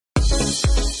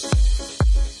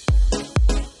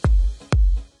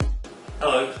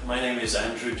Hello, my name is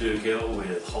Andrew Dugill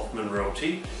with Hoffman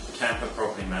Realty, Tampa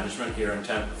Property Management here in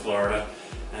Tampa, Florida,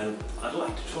 and I'd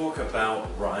like to talk about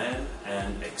Ryan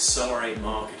and Accelerate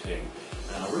Marketing,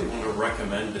 and I really want to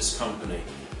recommend this company.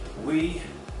 We,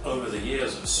 over the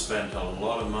years, have spent a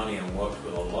lot of money and worked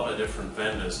with a lot of different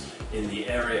vendors in the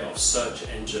area of search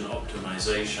engine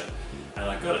optimization, and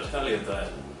I've got to tell you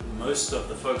that most of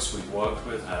the folks we've worked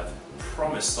with have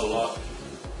promised a lot,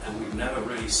 and we've never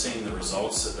really seen the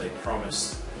results that they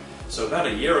promised. So about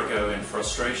a year ago, in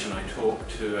frustration, I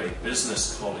talked to a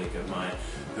business colleague of mine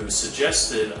who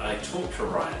suggested I talk to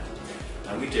Ryan.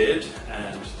 And we did,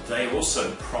 and they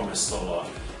also promised a lot.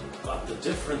 But the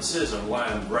difference is, and why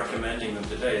I'm recommending them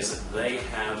today, is that they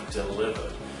have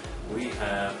delivered. We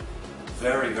have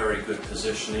very, very good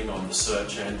positioning on the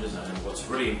search engines, and what's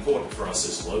really important for us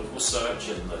is local search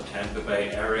in the Tampa Bay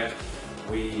area.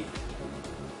 We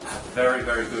have very,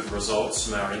 very good results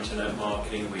from our internet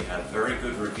marketing. We have very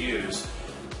good reviews,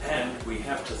 and we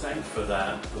have to thank for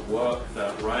that the work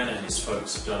that Ryan and his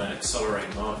folks have done in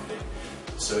Accelerate Marketing.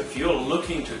 So if you're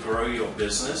looking to grow your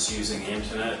business using the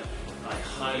internet, I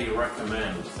highly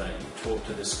recommend that you talk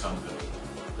to this company.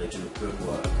 They do good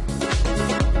work.